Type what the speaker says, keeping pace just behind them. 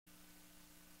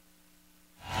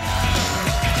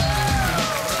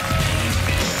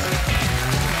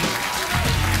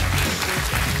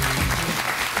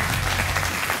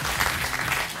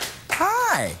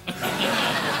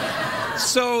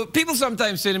know, people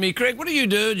sometimes say to me, Craig, what do you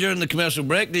do during the commercial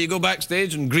break? Do you go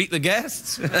backstage and greet the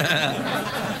guests?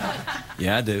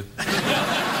 Yeah, I do.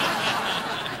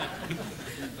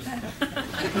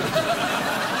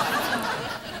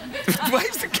 Why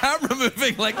is the camera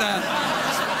moving like that?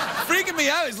 It's freaking me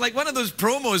out. It's like one of those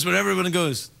promos where everyone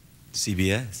goes,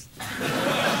 CBS.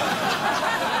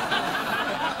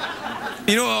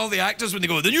 You know, all the actors, when they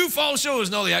go, the new fall shows,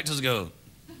 and all the actors go.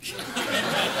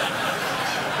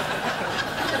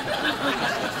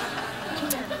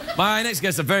 My next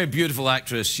guest is a very beautiful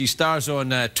actress. She stars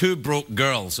on Two Broke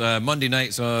Girls, Monday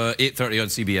nights, 8:30 on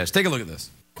CBS. Take a look at this.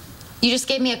 You just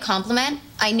gave me a compliment?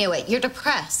 I knew it. You're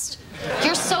depressed.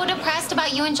 You're so depressed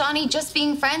about you and Johnny just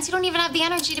being friends, you don't even have the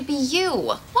energy to be you.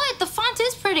 What? The font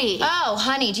is pretty. Oh,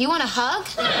 honey, do you want a hug?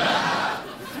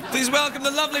 Please welcome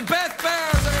the lovely Beth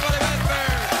Behrs, everybody. Beth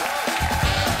Behrs.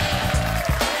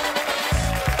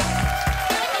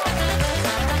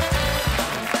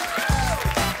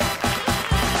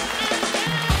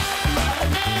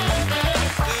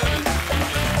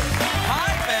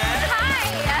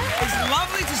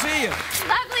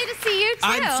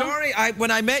 I'm sorry,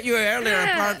 when I met you earlier,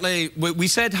 apparently, we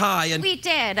said hi. And we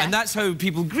did. And that's how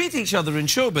people greet each other in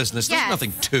show business. There's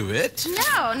nothing to it.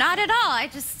 No, not at all. I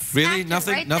just really?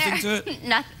 Nothing, right nothing to it?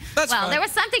 Nothing. That's well, fine. there was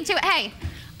something to it. Hey,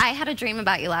 I had a dream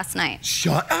about you last night.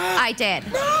 Shut up. I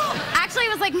did. No. Actually,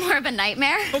 it was like more of a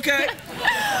nightmare. Okay.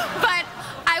 But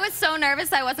I was so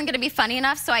nervous I wasn't going to be funny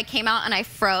enough, so I came out and I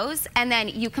froze, and then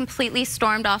you completely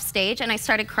stormed off stage, and I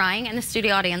started crying, and the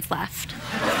studio audience left.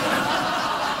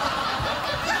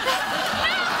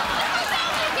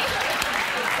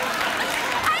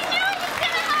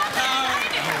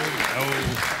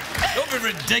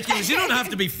 Ridiculous. You don't have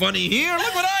to be funny here.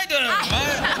 Look what I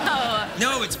did.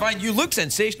 No, it's fine. You look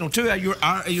sensational, too. Are your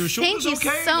shoulders okay? Thank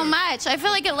you so much. I feel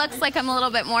like it looks like I'm a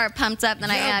little bit more pumped up than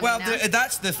I am. Well, you know?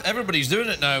 everybody's doing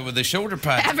it now with the shoulder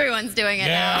pads. Everyone's doing it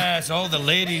now. Yes, all the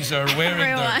ladies are wearing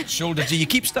their shoulders. Do you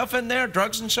keep stuff in there,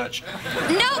 drugs and such?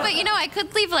 No, but you know, I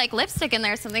could leave like lipstick in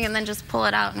there or something and then just pull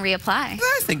it out and reapply.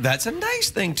 I think that's a nice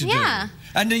thing to do. Yeah.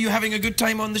 And are you having a good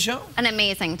time on the show? An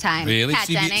amazing time. Really? Kat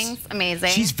Dennings, amazing.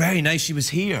 She's very nice. She was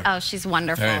here. Oh, she's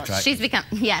wonderful. Very attractive. She's become,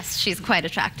 yes, she's quite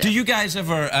attractive. Do you guys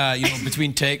ever, you know,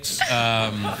 between takes,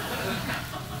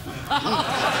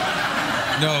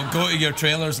 no, go to your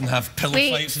trailers and have pillow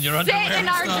fights in your underwear? Sit in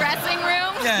our dressing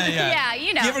room? Yeah, yeah. Yeah,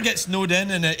 you know. You ever get snowed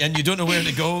in and you don't know where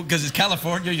to go because it's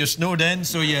California, you're snowed in,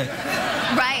 so you...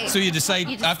 Right. So you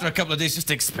decide after a couple of days just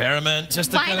to experiment,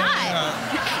 just to Why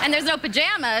not? And there's no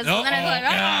pajamas, and then it's like,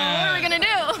 what are we gonna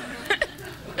do?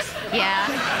 Yeah.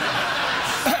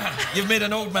 You've made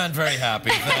an old man very happy.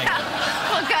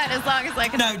 Well, good, as long as I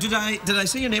can. Now, did I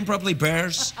say your name properly?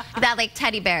 Behrs? That like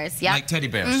teddy bears, yeah. Like teddy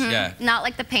bears, yeah. Not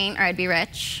like the paint, or I'd be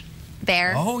rich.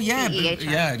 Bear. Oh yeah,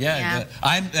 yeah.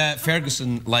 I'm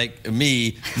Ferguson, like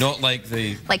me, not like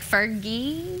the. Like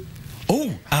Fergie.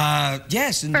 Oh,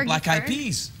 yes, in Black Eyed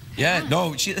Peas. Yeah,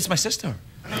 no, it's my sister.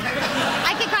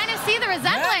 I can kind of see the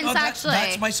resemblance, actually.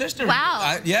 That's my sister.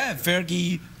 Wow. Yeah,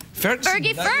 Fergie. Ferguson.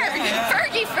 Fergie Ferg.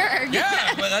 Fergie Ferg.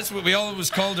 Yeah, well, that's what we always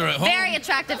called her at home. Very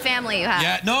attractive family you have.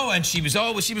 Yeah, no, and she was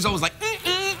always like,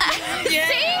 yeah.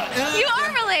 See? You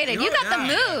are related. You got the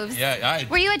moves. Yeah,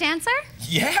 Were you a dancer?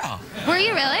 Yeah. Were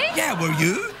you really? Yeah, were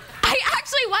you? I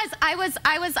actually was.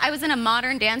 I was in a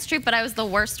modern dance troupe, but I was the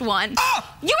worst one.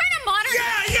 Oh! You were in a modern?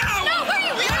 Yeah. No, were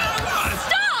you? Yeah, I was.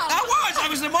 Stop. I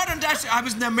was in a modern dance. I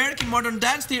was in the American Modern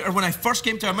Dance Theater when I first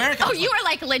came to America. Oh, you were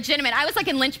like legitimate. I was like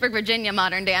in Lynchburg, Virginia,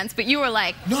 modern dance, but you were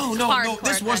like No.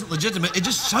 This wasn't legitimate. It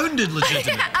just sounded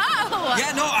legitimate. Oh.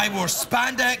 Yeah, no. I wore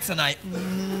spandex and I.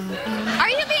 Are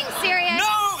you being serious?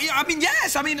 No. I mean,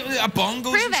 yes. I mean,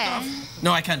 bongos and stuff.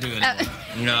 No, I can't do it anymore.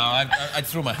 No, I'd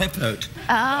throw my hip out.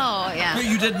 Oh, yeah. But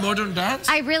you did modern dance?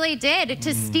 I really did.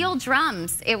 To steel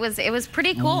drums. It was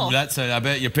pretty cool. Ooh, I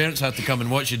bet your parents had to come and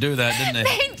watch you do that, didn't they?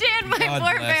 They did, my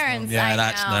poor parents. Yeah,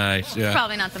 that's nice. Yeah.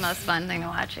 Probably not the most fun thing to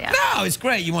watch, yeah. No, it's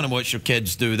great. You want to watch your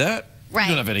kids do that. Right. You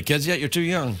don't have any kids yet. You're too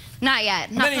young. Not yet.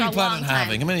 How many are you planning on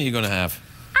having? How many are you going to have?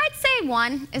 I'd say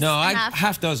one is enough.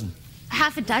 Half dozen.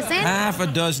 Half a dozen? Half a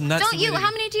dozen. That's Don't you?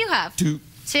 How many do you have? 2.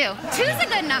 2. Two's a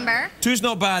good number. 2's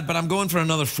not bad, but I'm going for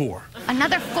another 4.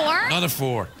 Another 4? Another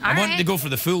 4. I wanted to go for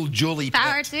the full Jolie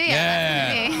Power pit. to you.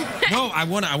 Yeah. No, I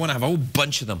want to have a whole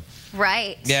bunch of them.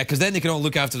 Right. Yeah, because then they can all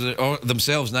look after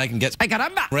themselves, and I can get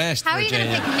rest. How are you going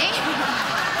to pick names?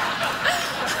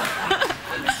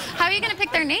 How are you going to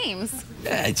pick their names?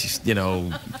 Yeah, it's just, you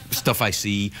know, stuff I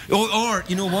see. Or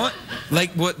you know what?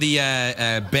 Like what the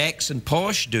Becks and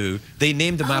Posh do, they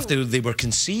named them after they were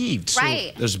conceived.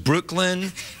 Right. So there's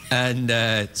Brooklyn and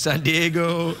San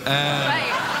Diego.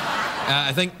 Right.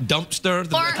 I think Dumpster,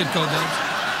 the kid called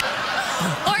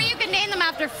Dumpster. Or you could name them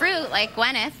after fruit, like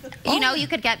Gwyneth. You know, you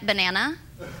could get banana.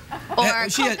 Or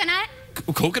coconut.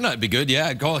 Coconut would be good, yeah.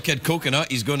 I'd call a kid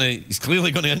Coconut. He's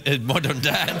clearly gonna enter modern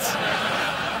dance.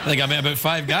 I think I met about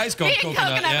 5 guys called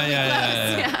Coconut.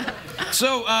 Yeah.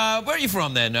 So, where are you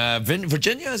from then?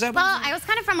 Virginia, is that what? Well, I was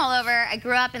kind of from all over. I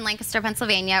grew up in Lancaster,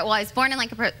 Pennsylvania. Well, I was born in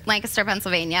Lancaster,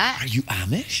 Pennsylvania. Are you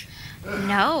Amish?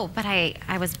 No, but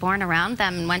I was born around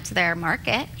them and went to their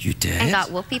market. You did? And got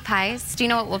whoopie pies. Do you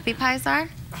know what whoopie pies are?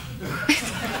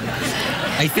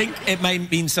 I think it might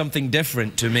mean something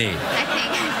different to me. I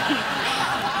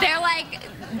think they're like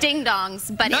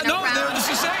ding-dongs, but in a round. No, it's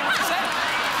the same. It's the same.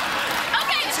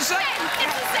 Okay, it's the same.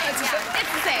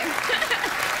 It's the same.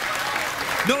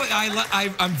 No,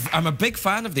 I'm a big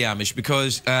fan of the Amish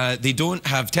because they don't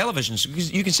have televisions.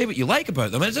 You can say what you like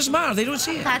about them, and it doesn't matter. They don't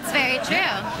see it. That's very true.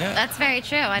 Yeah. That's very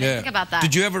true. I didn't think about that.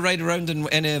 Did you ever ride around in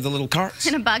any of the little carts?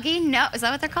 In a buggy? No. Is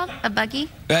that what they're called? A buggy?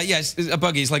 Yes, a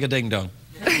buggy is like a ding-dong.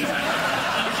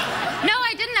 No,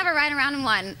 I didn't ever ride around in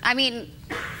one. I mean,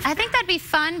 I think that'd be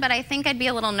fun, but I think I'd be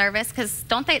a little nervous because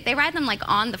don't they ride them like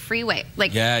on the freeway,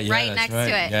 like right next to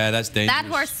it. Yeah, that's dangerous. That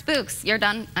horse spooks. You're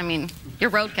done. I mean, you're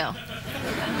roadkill.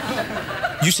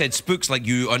 You said spooks like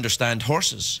you understand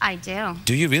horses. I do.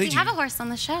 Do you really? We have a horse on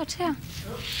the show too.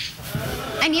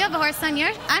 And you have a horse on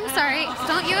yours? I'm sorry,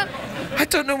 don't you? I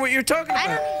don't know what you're talking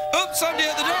about. Oh, somebody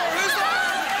at the door. Who's that?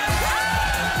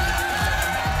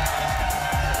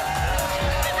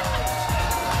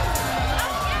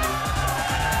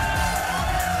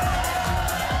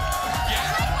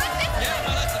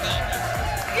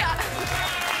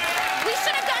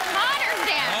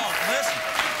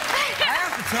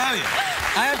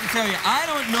 I have to tell you,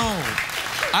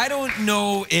 I don't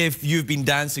know if you've been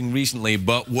dancing recently,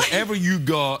 but whatever you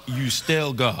got, you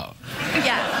still got.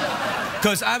 Yeah.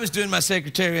 Because I was doing my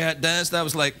secretariat dance, and I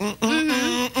was like,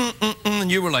 and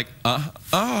you were like, Was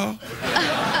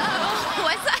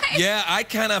I? Yeah, I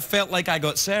kind of felt like I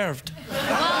got served. Well,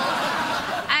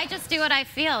 I just do what I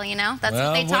feel, you know? That's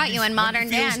what they taught you in modern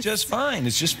dance. It's just fine.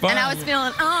 It's just fine. And I was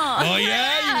feeling, Oh,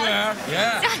 yeah, you were.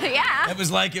 Yeah. Yeah. It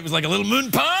was like a little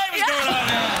moon pie was going on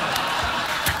there.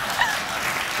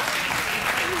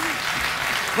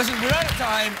 Listen, we're out of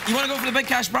time. You want to go for the big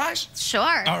cash prize?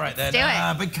 Sure. All right, then.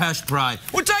 Let's do it. Big cash prize.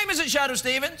 What time is it, Shadow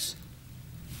Stevens?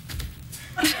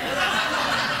 It's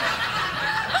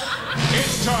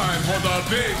time for the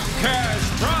big cash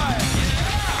prize.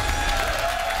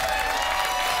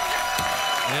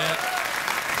 Yeah.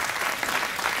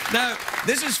 Now,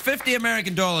 this is $50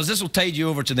 American. This will tide you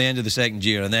over to the end of the second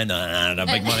year, and then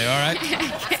big money, all right?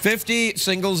 50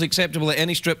 singles acceptable at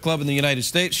any strip club in the United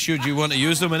States, should you want to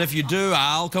use them, and if you do,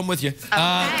 I'll come with you.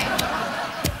 Okay.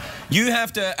 You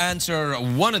have to answer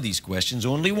one of these questions,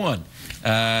 only one,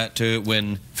 to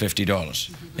win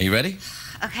 $50. Are you ready?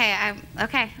 Okay,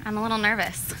 I'm a little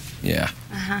nervous. Yeah.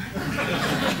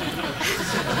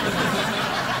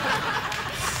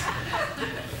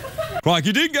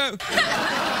 Crikey dingo!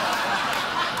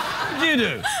 What did you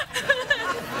do?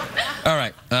 All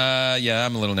right. Yeah,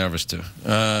 I'm a little nervous too.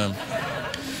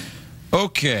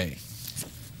 Okay.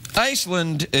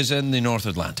 Iceland is in the North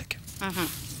Atlantic.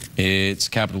 Its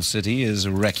capital city is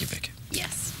Reykjavik.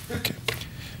 Yes. Okay.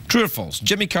 True or false?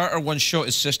 Jimmy Carter once shot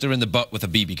his sister in the butt with a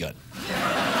BB gun.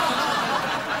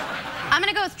 I'm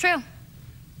gonna go with true.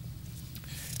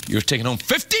 You're taking home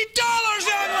 $50,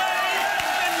 Emma!